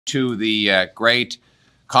to the great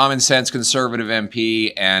common sense conservative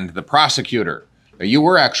MP and the prosecutor. You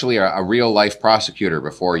were actually a real life prosecutor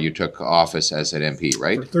before you took office as an MP,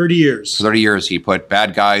 right? For 30 years. For 30 years, he put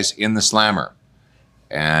bad guys in the slammer.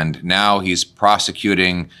 And now he's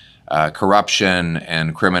prosecuting corruption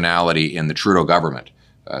and criminality in the Trudeau government.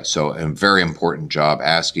 So a very important job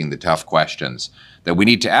asking the tough questions that we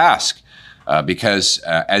need to ask. Because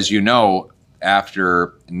as you know,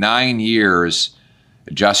 after 9 years,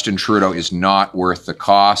 Justin Trudeau is not worth the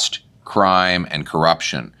cost, crime, and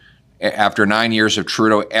corruption. After 9 years of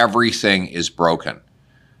Trudeau, everything is broken.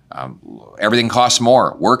 Everything costs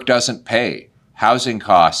more. Work doesn't pay. Housing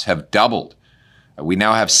costs have doubled. We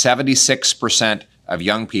now have 76% of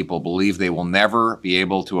young people believe they will never be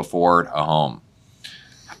able to afford a home.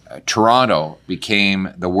 Toronto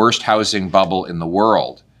became the worst housing bubble in the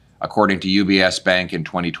world, according to UBS Bank in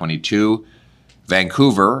 2022.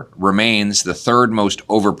 Vancouver remains the third most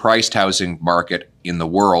overpriced housing market in the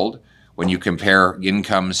world when you compare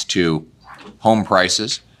incomes to home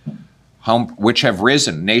prices, which have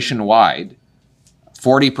risen nationwide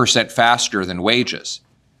 40% faster than wages.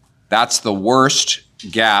 That's the worst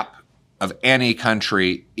gap of any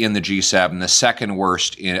country in the G7, the second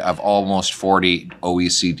worst of almost 40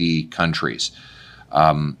 OECD countries.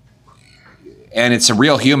 And it's a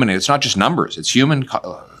real human, it's not just numbers, it's human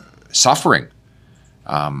suffering.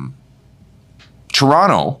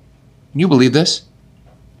 Toronto, can you believe this?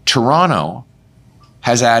 Toronto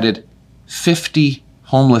has added 50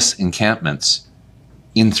 homeless encampments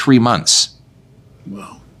in 3 months.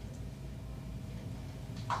 Wow.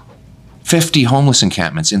 50 homeless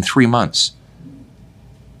encampments in 3 months,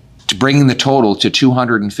 to bringing the total to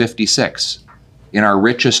 256 in our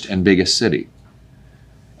richest and biggest city.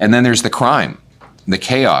 And then there's the crime, the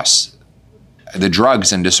chaos, the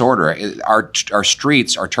drugs and disorder. Our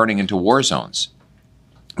streets are turning into war zones.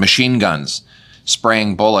 Machine guns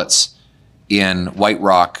spraying bullets in White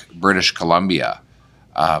Rock, British Columbia.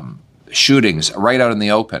 Shootings right out in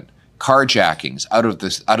the open. Carjackings out of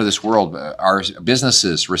this world. Our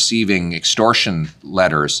businesses receiving extortion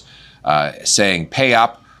letters saying, pay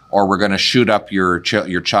up or we're going to shoot up your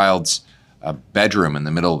child's bedroom in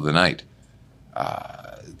the middle of the night.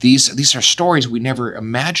 These are stories we never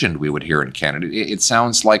imagined we would hear in Canada. It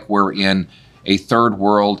sounds like we're in a third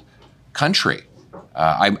world country.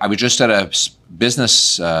 I was just at a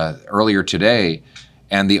business earlier today,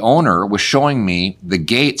 and the owner was showing me the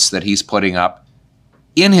gates that he's putting up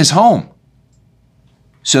in his home,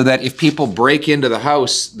 so that if people break into the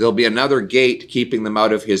house, there'll be another gate keeping them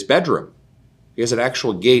out of his bedroom. He has an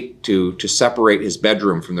actual gate to separate his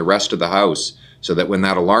bedroom from the rest of the house, so that when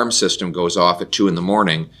that alarm system goes off at 2 in the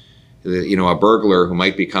morning, you know, a burglar who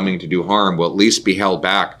might be coming to do harm will at least be held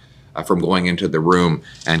back from going into the room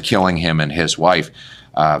and killing him and his wife.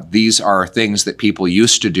 These are things that people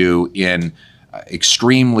used to do in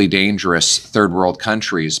extremely dangerous third world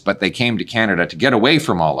countries, but they came to Canada to get away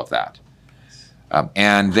from all of that.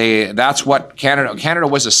 And that's what Canada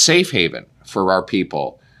was, a safe haven for our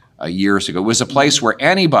people years ago. It was a place where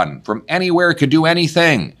anyone from anywhere could do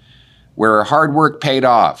anything, where hard work paid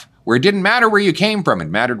off, where it didn't matter where you came from, it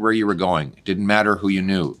mattered where you were going. It didn't matter who you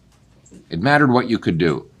knew. It mattered what you could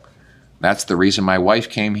do. That's the reason my wife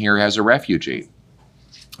came here as a refugee.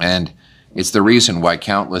 And it's the reason why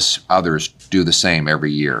countless others do the same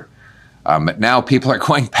every year. But now people are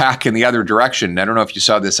going back in the other direction. I don't know if you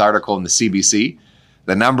saw this article in the CBC.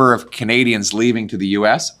 The number of Canadians leaving to the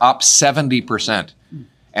US, up 70%.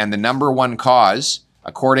 And the number one cause,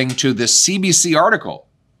 according to this CBC article,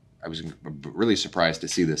 I was really surprised to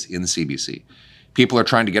see this in CBC, people are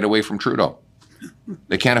trying to get away from Trudeau.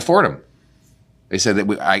 They can't afford him. They said that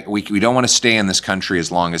we don't want to stay in this country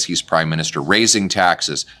as long as he's prime minister, raising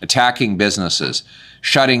taxes, attacking businesses,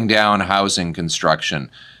 shutting down housing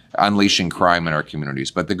construction, unleashing crime in our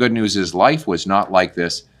communities. But the good news is life was not like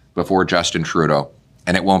this before Justin Trudeau,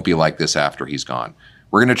 and it won't be like this after he's gone.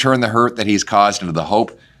 We're going to turn the hurt that he's caused into the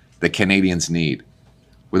hope that Canadians need,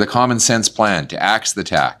 with a common sense plan to axe the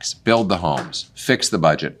tax, build the homes, fix the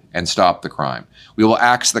budget, and stop the crime. We will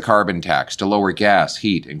axe the carbon tax to lower gas,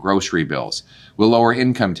 heat, and grocery bills. We'll lower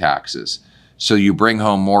income taxes so you bring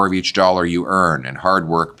home more of each dollar you earn and hard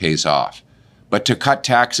work pays off. But to cut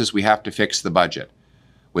taxes, we have to fix the budget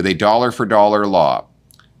with a dollar-for-dollar law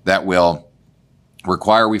that will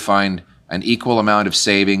require we find an equal amount of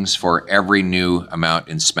savings for every new amount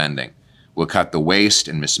in spending. We'll cut the waste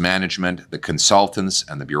and mismanagement, the consultants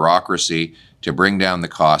and the bureaucracy to bring down the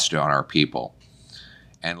cost on our people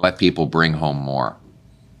and let people bring home more.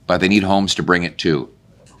 But they need homes to bring it to.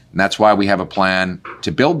 And that's why we have a plan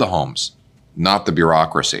to build the homes, not the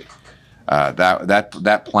bureaucracy.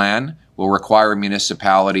 That plan will require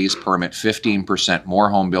municipalities permit 15% more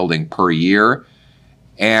home building per year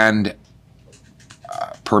and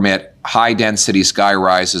permit high-density sky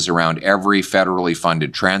rises around every federally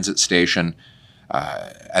funded transit station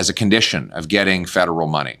as a condition of getting federal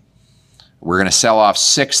money. We're going to sell off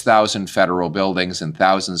 6,000 federal buildings and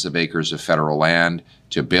thousands of acres of federal land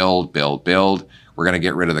to build. We're going to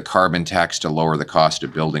get rid of the carbon tax to lower the cost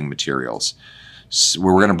of building materials. So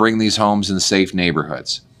we're going to bring these homes in safe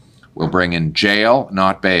neighborhoods. We'll bring in jail,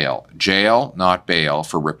 not bail. Jail, not bail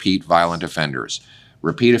for repeat violent offenders.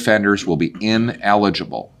 Repeat offenders will be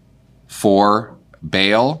ineligible for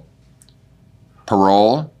bail,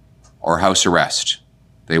 parole, or house arrest.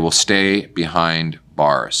 They will stay behind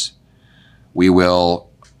bars. We will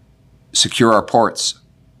secure our ports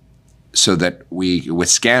so that with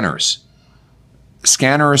scanners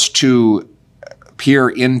to peer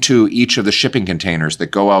into each of the shipping containers that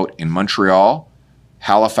go out in Montreal,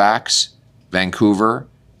 Halifax, Vancouver,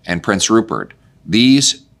 and Prince Rupert.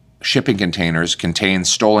 These shipping containers contain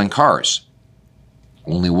stolen cars.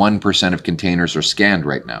 Only 1% of containers are scanned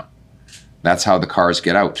right now. That's how the cars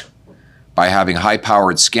get out. By having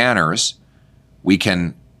high-powered scanners, we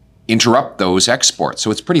can interrupt those exports.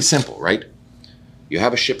 So it's pretty simple, right? You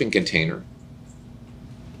have a shipping container.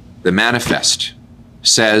 The manifest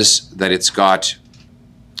says that it's got,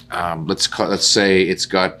 let's say it's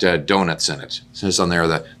got donuts in it. It says on there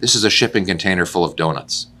that this is a shipping container full of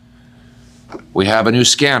donuts. We have a new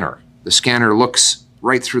scanner. The scanner looks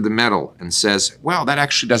right through the metal and says, well, that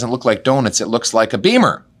actually doesn't look like donuts. It looks like a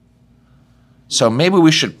beamer. So maybe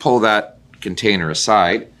we should pull that container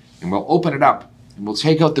aside and we'll open it up and we'll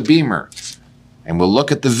take out the beamer and we'll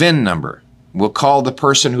look at the VIN number. We'll call the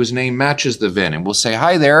person whose name matches the VIN and we'll say,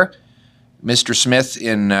 hi there, Mr. Smith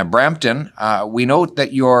in Brampton. We note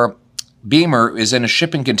that your beamer is in a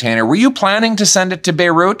shipping container. Were you planning to send it to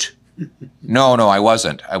Beirut? No, I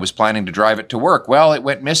wasn't. I was planning to drive it to work. Well, it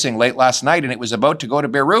went missing late last night and it was about to go to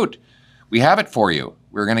Beirut. We have it for you.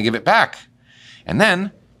 We're going to give it back. And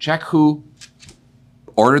then check who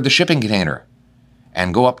ordered the shipping container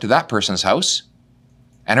and go up to that person's house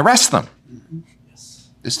and arrest them. Yes.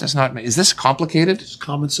 This does not, is this complicated? It's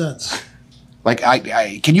common sense. Like,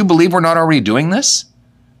 can you believe we're not already doing this?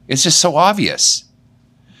 It's just so obvious.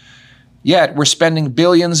 Yet we're spending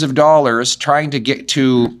billions of dollars trying to get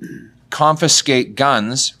to confiscate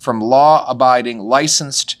guns from law-abiding,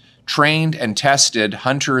 licensed, trained, and tested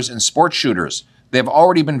hunters and sport shooters. They've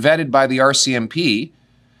already been vetted by the RCMP.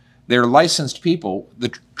 They're licensed people.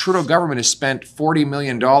 The Trudeau government has spent $40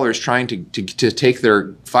 million trying to take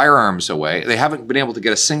their firearms away. They haven't been able to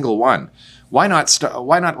get a single one. Why not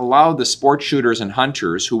allow the sport shooters and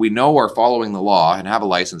hunters who we know are following the law and have a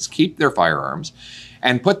license keep their firearms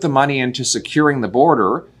and put the money into securing the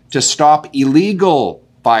border to stop illegal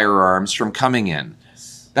firearms from coming in?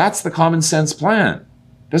 That's the common sense plan.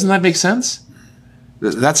 Doesn't that make sense?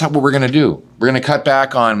 That's what we're going to do. We're going to cut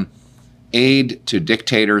back on aid to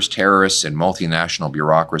dictators, terrorists, and multinational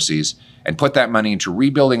bureaucracies and put that money into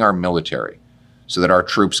rebuilding our military so that our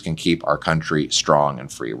troops can keep our country strong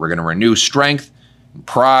and free. We're going to renew strength,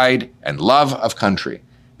 pride, and love of country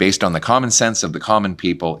based on the common sense of the common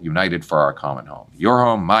people united for our common home. Your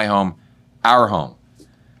home, my home, our home.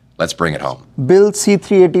 Let's bring it home. Bill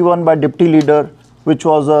C-381 by Deputy Leader, which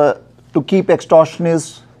was to keep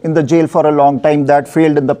extortionists in the jail for a long time, that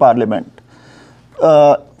failed in the Parliament.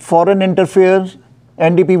 Foreign interference,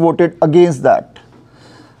 NDP voted against that.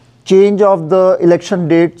 Change of the election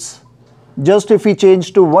dates, just if we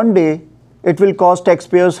change to one day, it will cost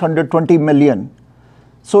taxpayers 120 million.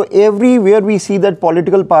 So everywhere we see that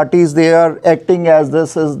political parties, they are acting as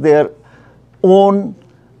this is their own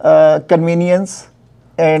convenience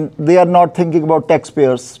and they are not thinking about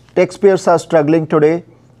taxpayers. Taxpayers are struggling today,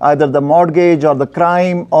 either the mortgage or the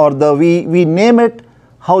crime or the, we name it,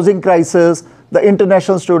 housing crisis, the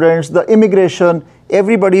international students, the immigration,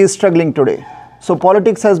 everybody is struggling today. So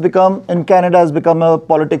politics has become, in Canada has become a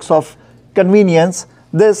politics of convenience.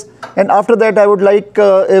 And after that, I would like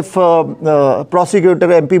if Prosecutor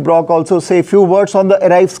MP Brock also say a few words on the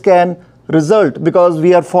Arrive Scan result, because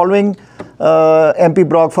we are following MP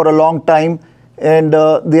Brock for a long time and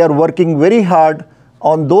they are working very hard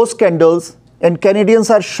on those scandals and Canadians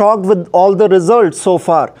are shocked with all the results so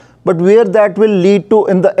far. But where that will lead to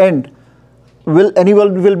in the end? Will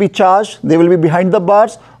anyone will be charged, they will be behind the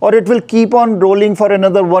bars, or it will keep on rolling for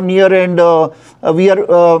another 1 year and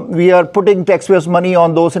we are putting taxpayers' money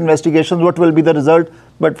on those investigations? What will be the result?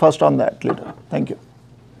 But first on that, Leader. Thank you.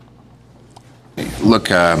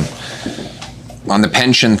 Look, on the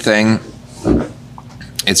pension thing,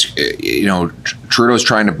 it's, you know, Trudeau's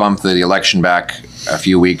trying to bump the election back a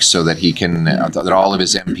few weeks so that he can, that all of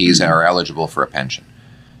his MPs are eligible for a pension.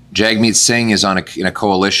 Jagmeet Singh is in a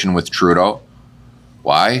coalition with Trudeau.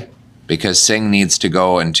 Why? Because Singh needs to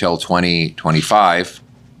go until 2025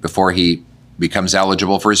 before he becomes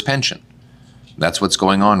eligible for his pension. That's what's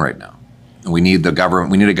going on right now. We need the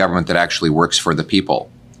government. We need a government that actually works for the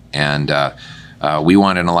people. And we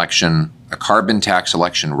want an election, a carbon tax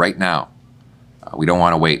election right now. We don't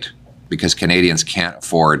want to wait because Canadians can't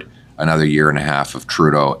afford another year and a half of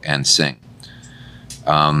Trudeau and Singh.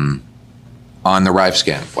 On the RIVE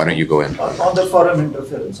scan, why don't you go in? On the foreign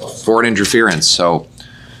interference also. Foreign interference. So,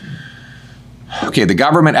 okay, the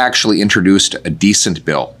government actually introduced a decent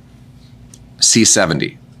bill,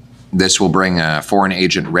 C-70. This will bring a foreign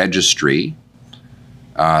agent registry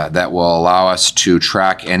that will allow us to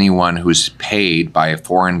track anyone who's paid by a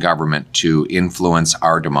foreign government to influence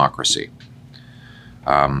our democracy.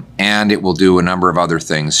 And it will do a number of other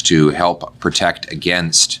things to help protect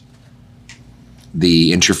against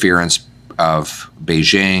the interference of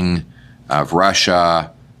Beijing, of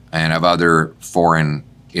Russia, and of other foreign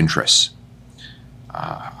interests.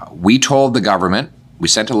 We told the government, we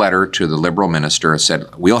sent a letter to the Liberal minister and said,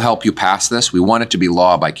 we'll help you pass this. We want it to be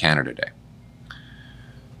law by Canada Day.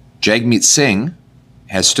 Jagmeet Singh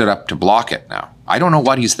has stood up to block it now. I don't know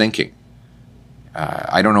what he's thinking.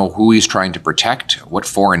 I don't know who he's trying to protect, what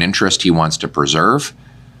foreign interest he wants to preserve.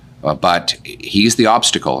 But he's the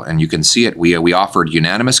obstacle, and you can see it. We offered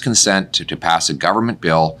unanimous consent to pass a government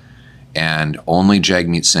bill, and only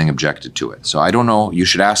Jagmeet Singh objected to it. So I don't know. You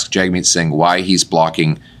should ask Jagmeet Singh why he's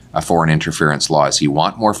blocking a foreign interference law. Does he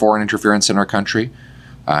want more foreign interference in our country?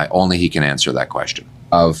 Only he can answer that question.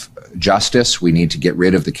 Of justice, we need to get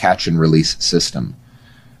rid of the catch and release system.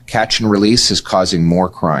 Catch and release is causing more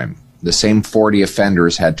crime. The same 40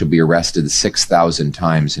 offenders had to be arrested 6,000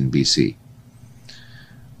 times in BC.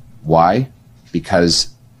 Why?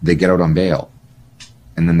 Because they get out on bail,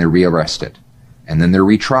 and then they're rearrested, and then they're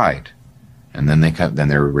retried, and then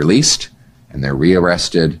they're released, and they're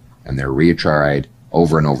rearrested, and they're retried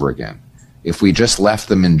over and over again. If we just left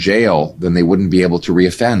them in jail, then they wouldn't be able to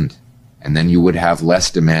reoffend, and then you would have less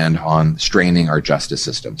demand on straining our justice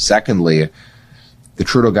system. Secondly, the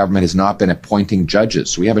Trudeau government has not been appointing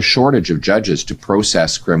judges. So we have a shortage of judges to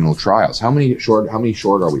process criminal trials. How many short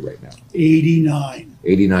are we right now? 89.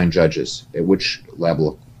 89 judges. At which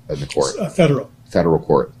level in the court? Federal. Federal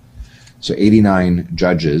court. So 89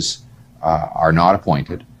 judges are not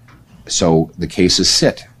appointed. So the cases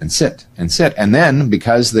sit and sit and sit. And then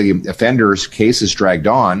because the offender's case is dragged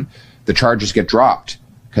on, the charges get dropped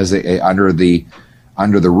because under the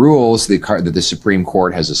rules that the Supreme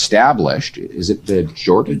Court has established, is it the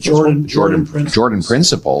Jordan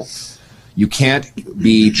Principle? You can't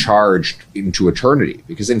be charged into eternity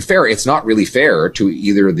because it's not really fair to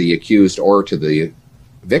either the accused or to the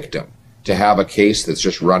victim to have a case that's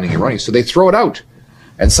just running and running. So they throw it out,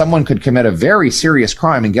 and someone could commit a very serious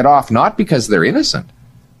crime and get off not because they're innocent,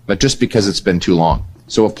 but just because it's been too long.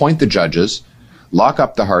 So appoint the judges, lock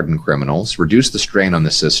up the hardened criminals, reduce the strain on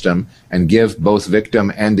the system, and give both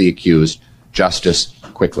victim and the accused justice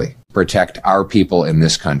quickly. Protect our people in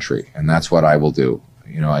this country, and that's what I will do.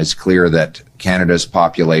 You know, it's clear that Canada's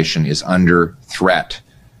population is under threat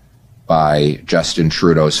by Justin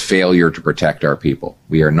Trudeau's failure to protect our people.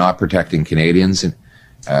 We are not protecting Canadians.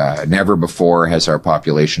 Never before has our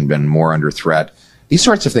population been more under threat. These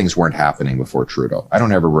sorts of things weren't happening before Trudeau. I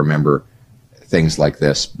don't ever remember things like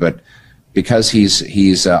this, but because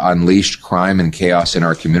he's unleashed crime and chaos in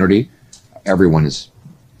our community, everyone is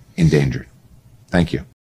endangered. Thank you.